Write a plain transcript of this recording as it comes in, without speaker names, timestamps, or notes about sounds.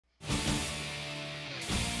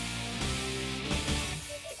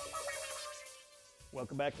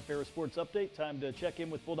Welcome back to Ferris Sports Update. Time to check in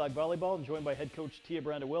with Bulldog Volleyball. I'm joined by head coach Tia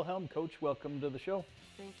Brandel-Wilhelm. Coach, welcome to the show.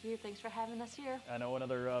 Thank you. Thanks for having us here. I know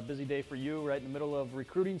another busy day for you, right in the middle of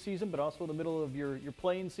recruiting season, but also the middle of your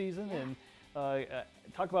playing season. Yeah. And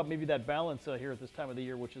talk about maybe that balance here at this time of the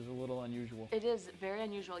year, which is a little unusual. It is very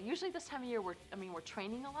unusual. Usually this time of year, we're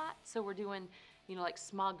training a lot, so we're doing, like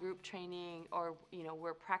small group training, or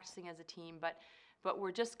we're practicing as a team, but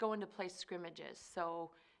we're just going to play scrimmages. So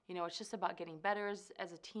it's just about getting better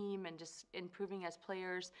as a team and just improving as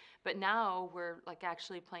players. But now we're like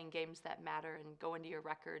actually playing games that matter and go into your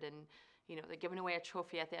record, and they're giving away a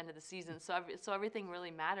trophy at the end of the season. So everything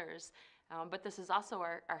really matters. But this is also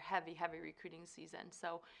our heavy recruiting season.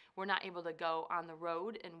 So we're not able to go on the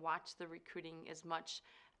road and watch the recruiting as much,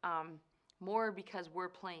 more because we're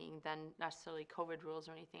playing than necessarily COVID rules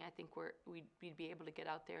or anything. I think we'd be able to get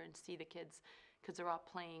out there and see the kids because they're all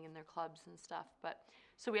playing in their clubs and stuff. But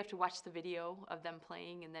so we have to watch the video of them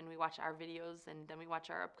playing, and then we watch our videos, and then we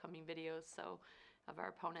watch our upcoming videos of our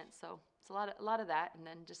opponents. So it's a lot of that, and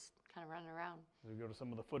then just kind of running around. We go to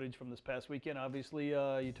some of the footage from this past weekend. Obviously,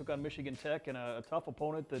 you took on Michigan Tech and a tough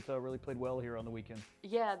opponent that really played well here on the weekend.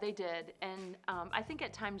 Yeah, they did, and I think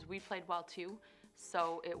at times we played well too.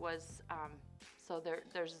 So it was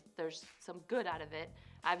there's some good out of it.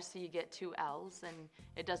 Obviously, you get 2 L's, and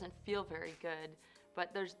it doesn't feel very good.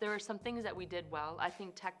 But there are some things that we did well. I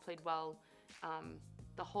think Tech played well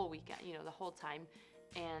the whole weekend, the whole time,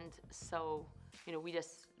 and so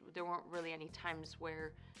there weren't really any times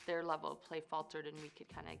where their level of play faltered and we could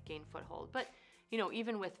kind of gain foothold. But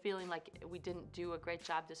even with feeling like we didn't do a great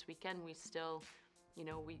job this weekend, we still.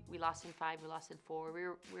 We lost in 5, we lost in 4. We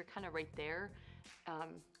were kind of right there.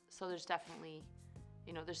 So there's definitely,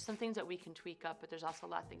 there's some things that we can tweak up, but there's also a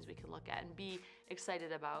lot of things we can look at and be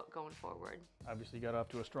excited about going forward. Obviously, you got off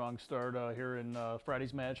to a strong start here in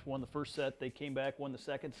Friday's match. Won the first set. They came back, won the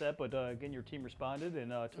second set, but again, your team responded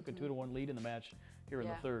and took a 2-1 lead in the match here in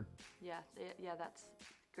the third. Yeah, that's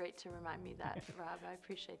great to remind me that, Rob. I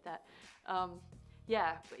appreciate that.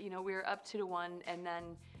 Yeah, but, we were up 2-1, and then,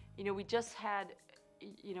 we just had.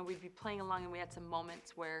 We'd be playing along and we had some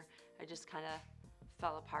moments where I just kind of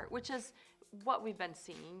fell apart, which is what we've been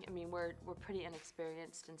seeing. I mean, we're pretty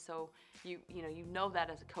inexperienced, and so you know that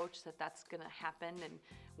as a coach that's going to happen, and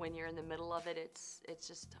when you're in the middle of it, it's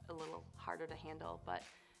just a little harder to handle. But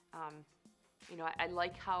I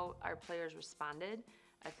like how our players responded.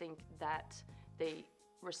 I think that they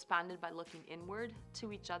responded by looking inward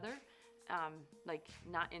to each other. Like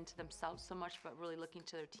not into themselves so much, but really looking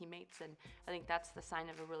to their teammates, and I think that's the sign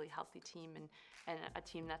of a really healthy team and a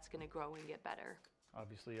team that's going to grow and get better.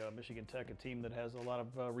 Obviously, Michigan Tech, a team that has a lot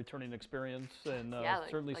of returning experience and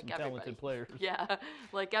certainly some talented players. Yeah,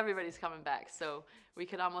 like everybody's coming back, so we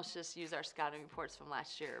could almost just use our scouting reports from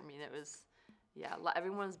last year. I mean, it was. Yeah,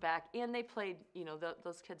 everyone's back, and they played,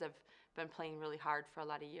 those kids have been playing really hard for a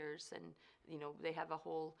lot of years, and, they have a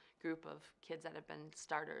whole group of kids that have been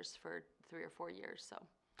starters for 3 or 4 years, so.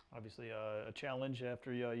 Obviously, a challenge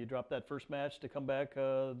after you dropped that first match to come back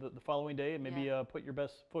the following day and maybe put your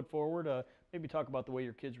best foot forward. Maybe talk about the way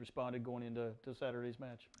your kids responded going into Saturday's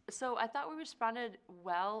match. So I thought we responded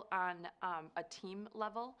well on a team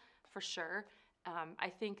level, for sure. I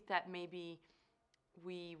think that maybe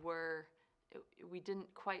we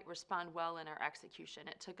didn't quite respond well in our execution.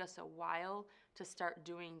 It took us a while to start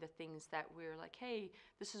doing the things that we were like, hey,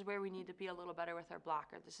 this is where we need to be a little better with our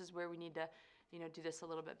blocker. This is where we need to, do this a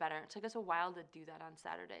little bit better. It took us a while to do that on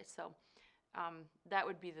Saturday. So that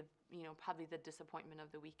would be probably the disappointment of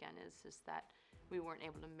the weekend is just that we weren't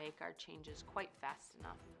able to make our changes quite fast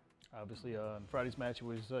enough. Obviously, in Friday's match, it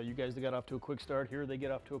was you guys that got off to a quick start. Here, they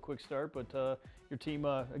get off to a quick start, but your team,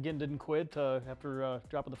 again, didn't quit after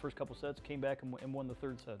dropping the first couple sets, came back and won the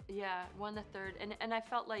third set. Yeah, won the third, and I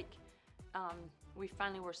felt like we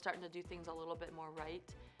finally were starting to do things a little bit more right,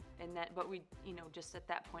 but we, just at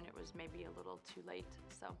that point, it was maybe a little too late,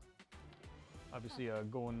 so. Obviously,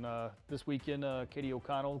 going this weekend, Katie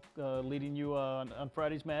O'Connell leading you on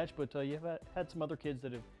Friday's match, but you've had some other kids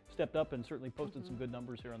that have stepped up and certainly posted some good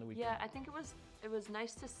numbers here on the weekend. Yeah, I think it was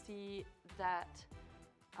nice to see that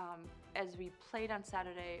as we played on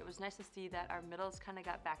Saturday, it was nice to see that our middles kind of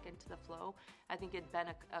got back into the flow. I think it'd been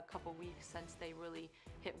a couple weeks since they really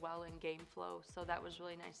hit well in game flow, so that was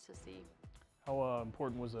really nice to see. How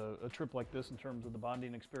important was a trip like this in terms of the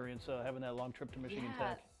bonding experience, having that long trip to Michigan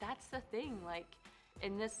Tech? Yeah, that's the thing. Like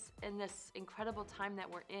in this incredible time that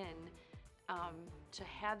we're in, to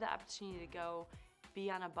have the opportunity to go be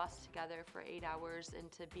on a bus together for 8 hours and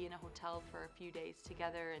to be in a hotel for a few days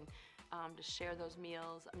together and to share those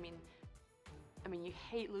meals. I mean, you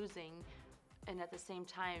hate losing, and at the same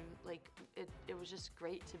time, like, it was just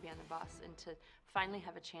great to be on the bus and to finally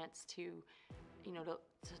have a chance to, you know,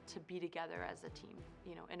 to be together as a team,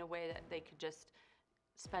 you know, in a way that they could just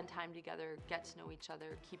spend time together, get to know each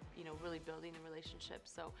other, keep, you know, really building the relationship.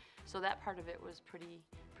 So that part of it was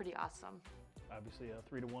pretty awesome. Obviously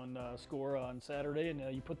a 3-1 score on Saturday, and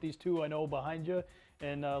you put these two, I know, behind you,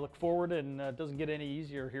 and look forward, and it doesn't get any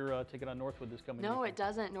easier here taking on Northwood this coming weekend. No, it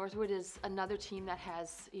doesn't. Northwood is another team that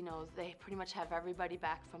has, you know, they pretty much have everybody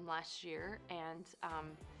back from last year, and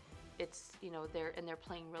it's, you know, they're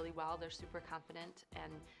playing really well. They're super confident,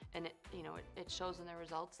 and it, you know, it shows in their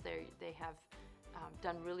results. They have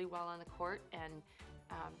done really well on the court, and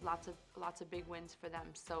lots of big wins for them.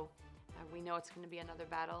 So we know it's going to be another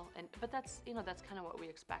battle, but that's, you know, that's kind of what we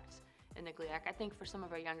expect in the GLIAC. I think for some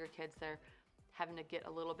of our younger kids, they're having to get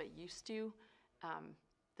a little bit used to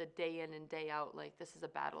the day in and day out. Like, this is a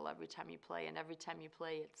battle every time you play, and every time you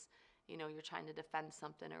play, it's, you know, you're trying to defend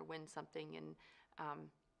something or win something, and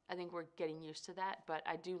I think we're getting used to that. But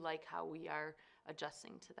I do like how we are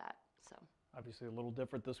adjusting to that. So. Obviously a little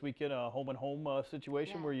different this weekend, a home and home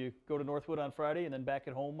situation, Yeah. where you go to Northwood on Friday and then back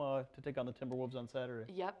at home to take on the Timberwolves on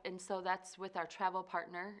Saturday. Yep, and so that's with our travel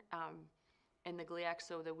partner in the GLIAC.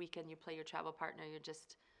 So the weekend you play your travel partner, you're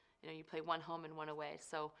just, you know, you play one home and one away.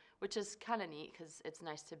 So, which is kind of neat, because it's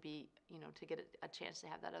nice to be, you know, to get a chance to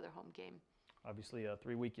have that other home game. Obviously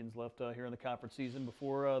 3 weekends left here in the conference season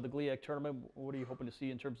before the GLIAC tournament. What are you hoping to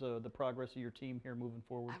see in terms of the progress of your team here moving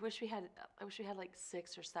forward? I wish we had like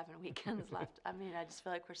 6 or 7 weekends left. I mean, I just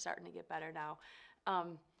feel like we're starting to get better now.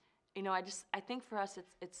 You know, I think for us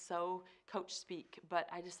it's so coach speak, but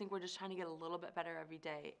I just think we're just trying to get a little bit better every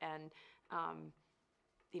day, and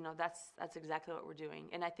you know, that's exactly what we're doing.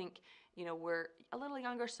 And I think, you know, we're a little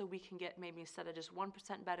younger, so we can get, maybe instead of just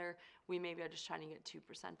 1% better, we maybe are just trying to get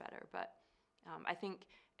 2% better. But I think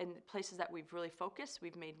in places that we've really focused,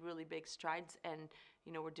 we've made really big strides, and,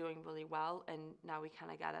 you know, we're doing really well. And now we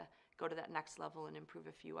kind of got to go to that next level and improve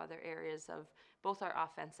a few other areas of both our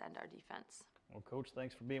offense and our defense. Well, Coach,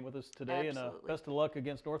 thanks for being with us today. Absolutely. And best of luck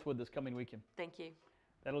against Northwood this coming weekend. Thank you.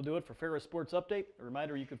 That'll do it for Ferris Sports Update. A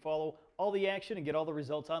reminder, you can follow all the action and get all the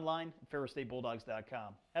results online at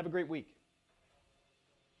ferrisstatebulldogs.com. Have a great week.